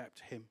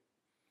except him.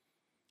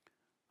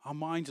 Our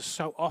minds are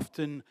so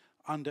often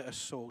under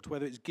assault,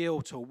 whether it's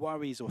guilt or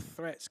worries or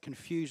threats,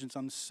 confusions,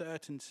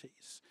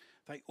 uncertainties.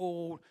 They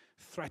all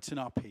threaten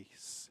our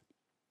peace.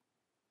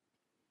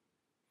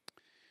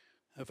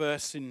 A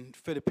verse in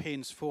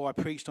Philippians 4, I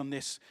preached on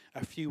this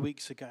a few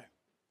weeks ago,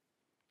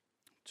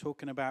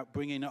 talking about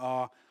bringing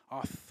our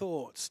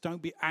thoughts.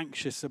 Don't be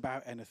anxious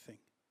about anything.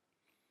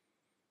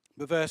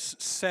 But verse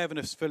 7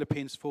 of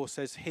Philippians 4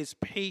 says, his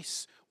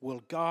peace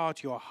will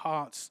guard your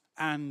hearts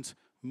and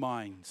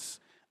minds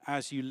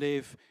as you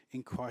live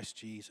in Christ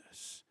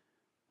Jesus.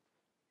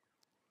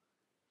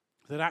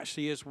 That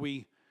actually as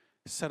we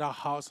set our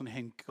hearts on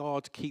him,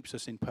 God keeps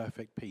us in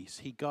perfect peace.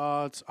 He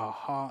guards our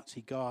hearts,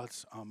 he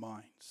guards our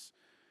minds.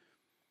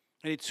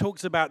 And it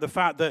talks about the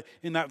fact that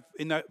in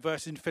that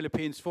verse in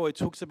Philippians 4, it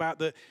talks about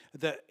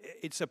that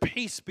it's a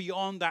peace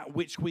beyond that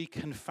which we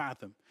can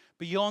fathom,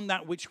 beyond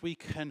that which we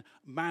can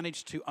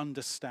manage to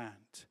understand.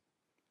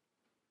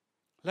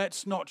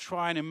 Let's not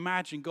try and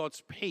imagine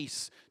God's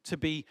peace to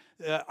be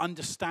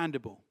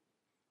understandable.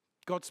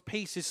 God's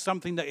peace is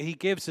something that he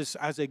gives us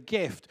as a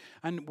gift,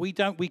 and we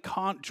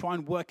can't try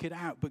and work it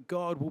out, but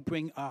God will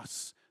bring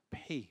us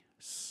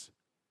peace.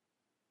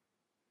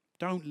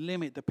 Don't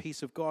limit the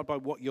peace of God by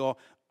what your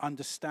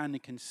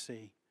understanding can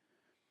see.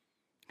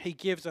 He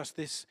gives us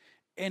this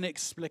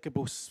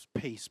inexplicable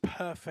peace,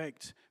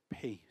 perfect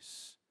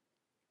peace.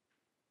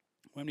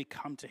 When we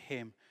come to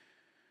him,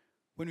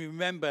 when we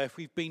remember if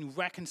we've been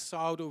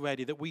reconciled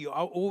already, that we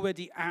are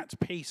already at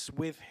peace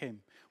with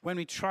him. When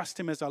we trust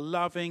him as a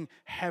loving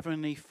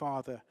heavenly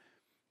Father,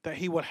 that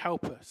he will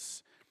help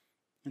us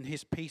and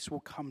his peace will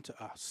come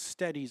to us,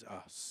 steadies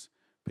us,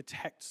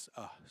 protects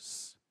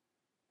us.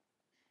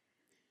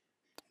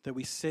 That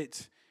we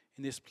sit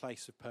in this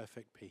place of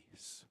perfect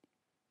peace.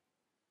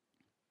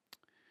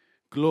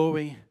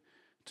 Glory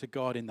to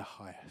God in the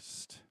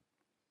highest.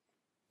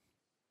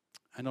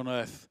 And on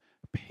earth,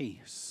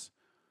 peace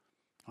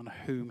on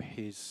whom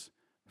his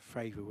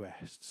favor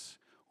rests,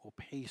 or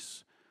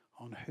peace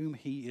on whom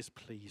he is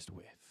pleased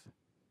with.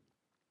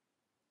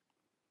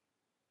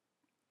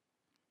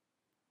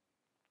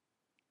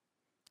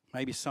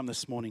 Maybe some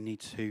this morning need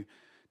to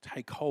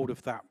take hold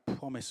of that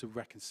promise of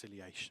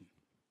reconciliation.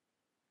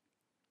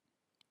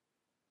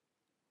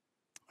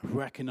 Of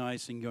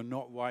recognizing you're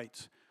not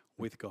right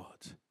with God.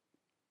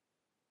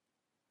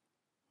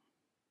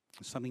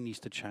 Something needs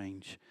to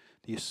change.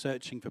 That you're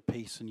searching for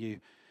peace,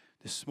 and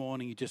this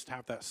morning you just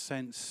have that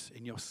sense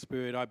in your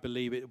spirit. I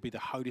believe it will be the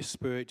Holy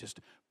Spirit just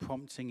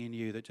prompting in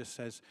you that just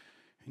says,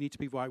 you need to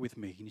be right with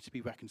me. You need to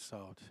be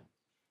reconciled.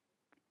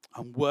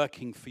 I'm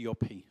working for your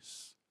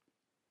peace.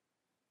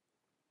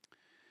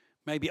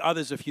 Maybe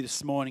others of you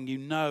this morning,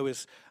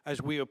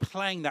 as we were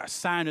playing that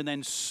sound and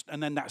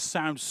then that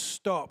sound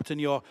stopped,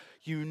 and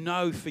you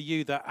know for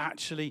you that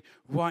actually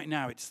right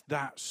now it's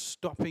that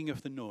stopping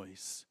of the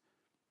noise.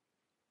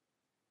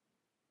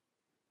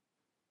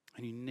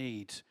 And you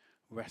need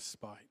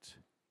respite.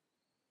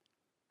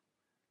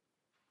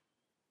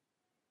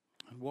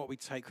 And what we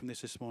take from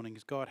this morning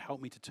is, God,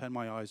 help me to turn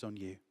my eyes on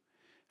you.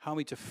 Help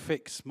me to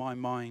fix my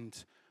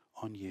mind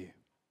on you.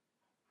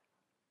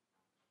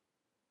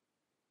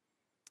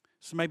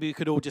 So maybe we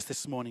could all just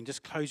this morning,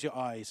 just close your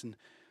eyes and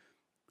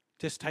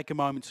just take a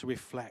moment to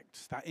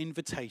reflect. That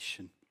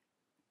invitation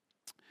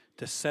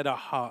to set our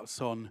hearts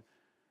on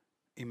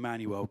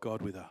Emmanuel,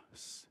 God with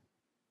us.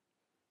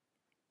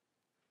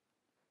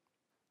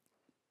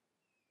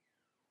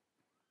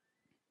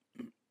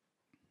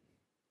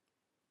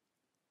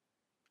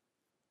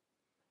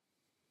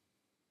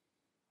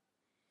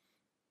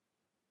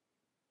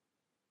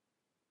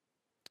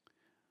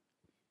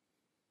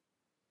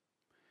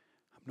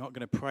 I'm not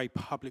going to pray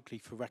publicly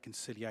for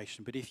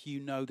reconciliation, but if you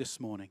know this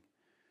morning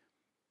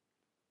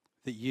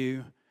that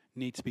you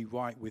need to be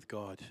right with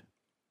God,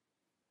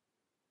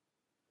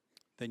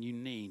 then you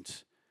need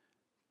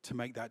to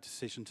make that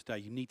decision today.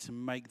 You need to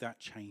make that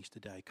change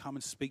today. Come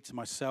and speak to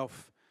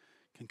myself.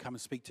 Can come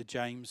and speak to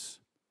James.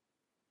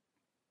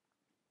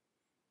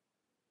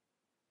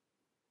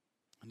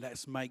 And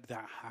let's make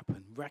that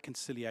happen.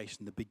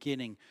 Reconciliation, the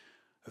beginning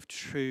of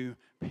true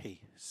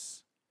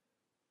peace.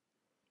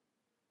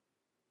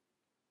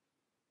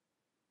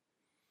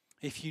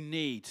 If you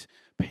need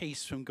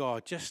peace from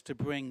God, just to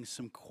bring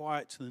some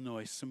quiet to the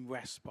noise, some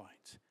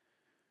respite,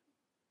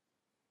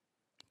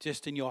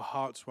 just in your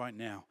hearts right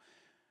now,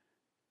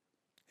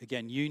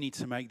 again, you need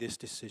to make this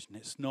decision.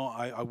 It's not,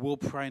 I will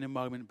pray in a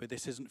moment, but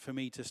this isn't for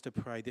me just to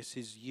pray. This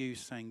is you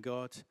saying,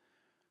 God,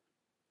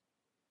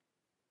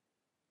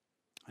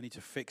 I need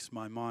to fix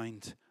my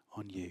mind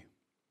on you.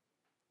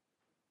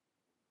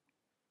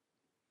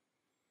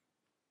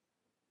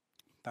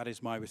 That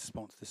is my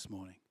response this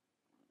morning.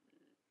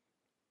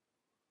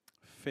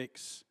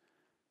 Fix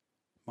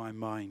my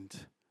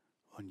mind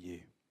on you.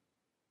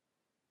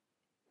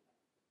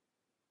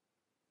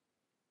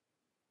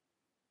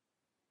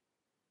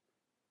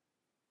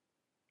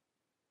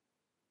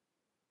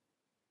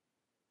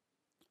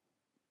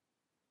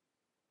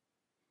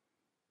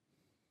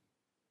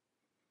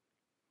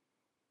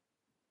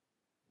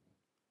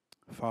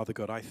 Father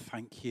God, I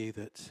thank you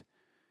that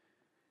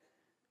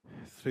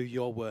through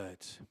your word,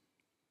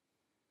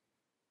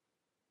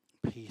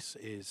 peace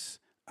is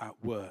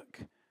at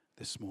work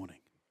this morning.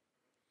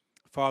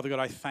 Father God,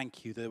 I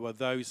thank you there were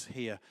those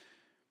here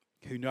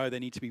who know they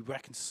need to be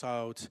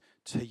reconciled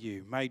to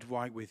you, made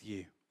right with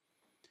you.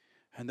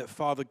 And that,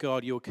 Father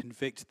God, you'll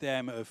convict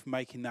them of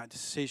making that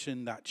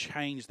decision, that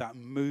change, that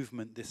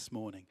movement this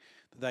morning,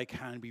 that they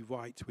can be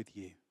right with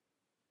you.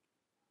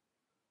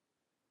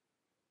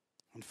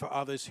 And for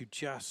others who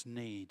just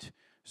need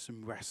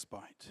some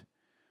respite,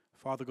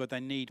 Father God, they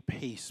need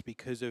peace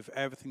because of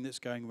everything that's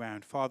going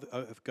around,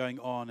 going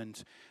on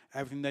and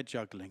everything they're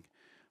juggling.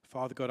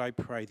 Father God, I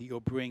pray that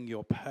you'll bring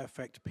your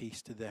perfect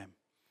peace to them.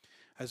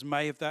 As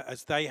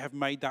they have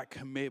made that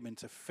commitment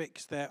to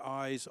fix their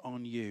eyes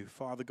on you,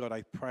 Father God,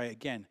 I pray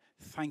again,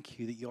 thank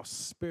you that your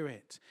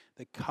Spirit,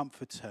 the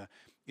Comforter,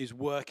 is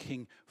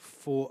working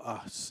for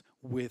us,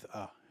 with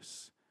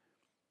us.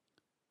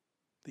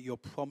 That you'll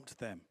prompt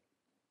them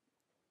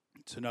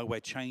to know where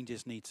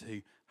changes need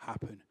to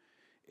happen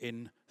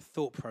in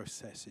thought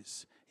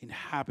processes, in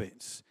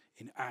habits,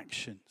 in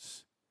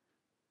actions.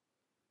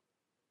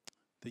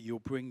 That you'll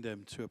bring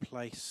them to a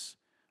place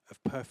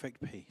of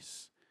perfect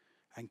peace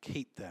and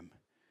keep them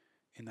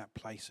in that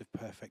place of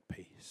perfect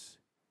peace.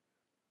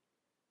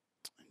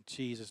 In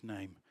Jesus'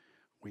 name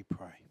we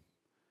pray.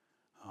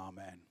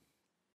 Amen.